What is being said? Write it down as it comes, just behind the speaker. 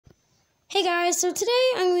Hey guys, so today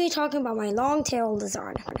I'm going to be talking about my long-tailed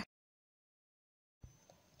lizard.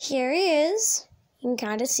 Here he is. You can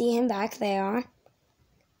kind of see him back there.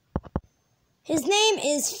 His name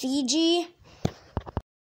is Fiji.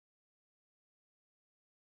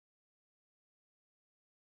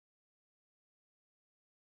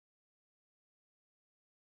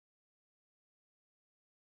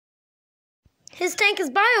 His tank is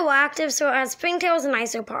bioactive, so it has springtails and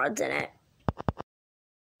isopods in it.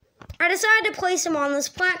 I decided to place him on this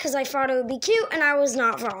plant because I thought it would be cute, and I was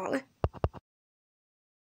not wrong.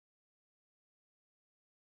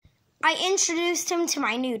 I introduced him to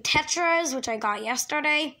my new tetras, which I got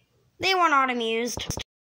yesterday. They were not amused.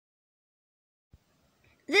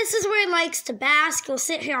 This is where he likes to bask. He'll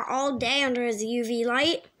sit here all day under his UV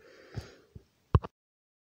light.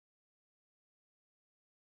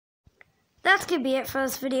 That's going to be it for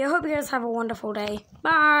this video. Hope you guys have a wonderful day.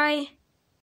 Bye!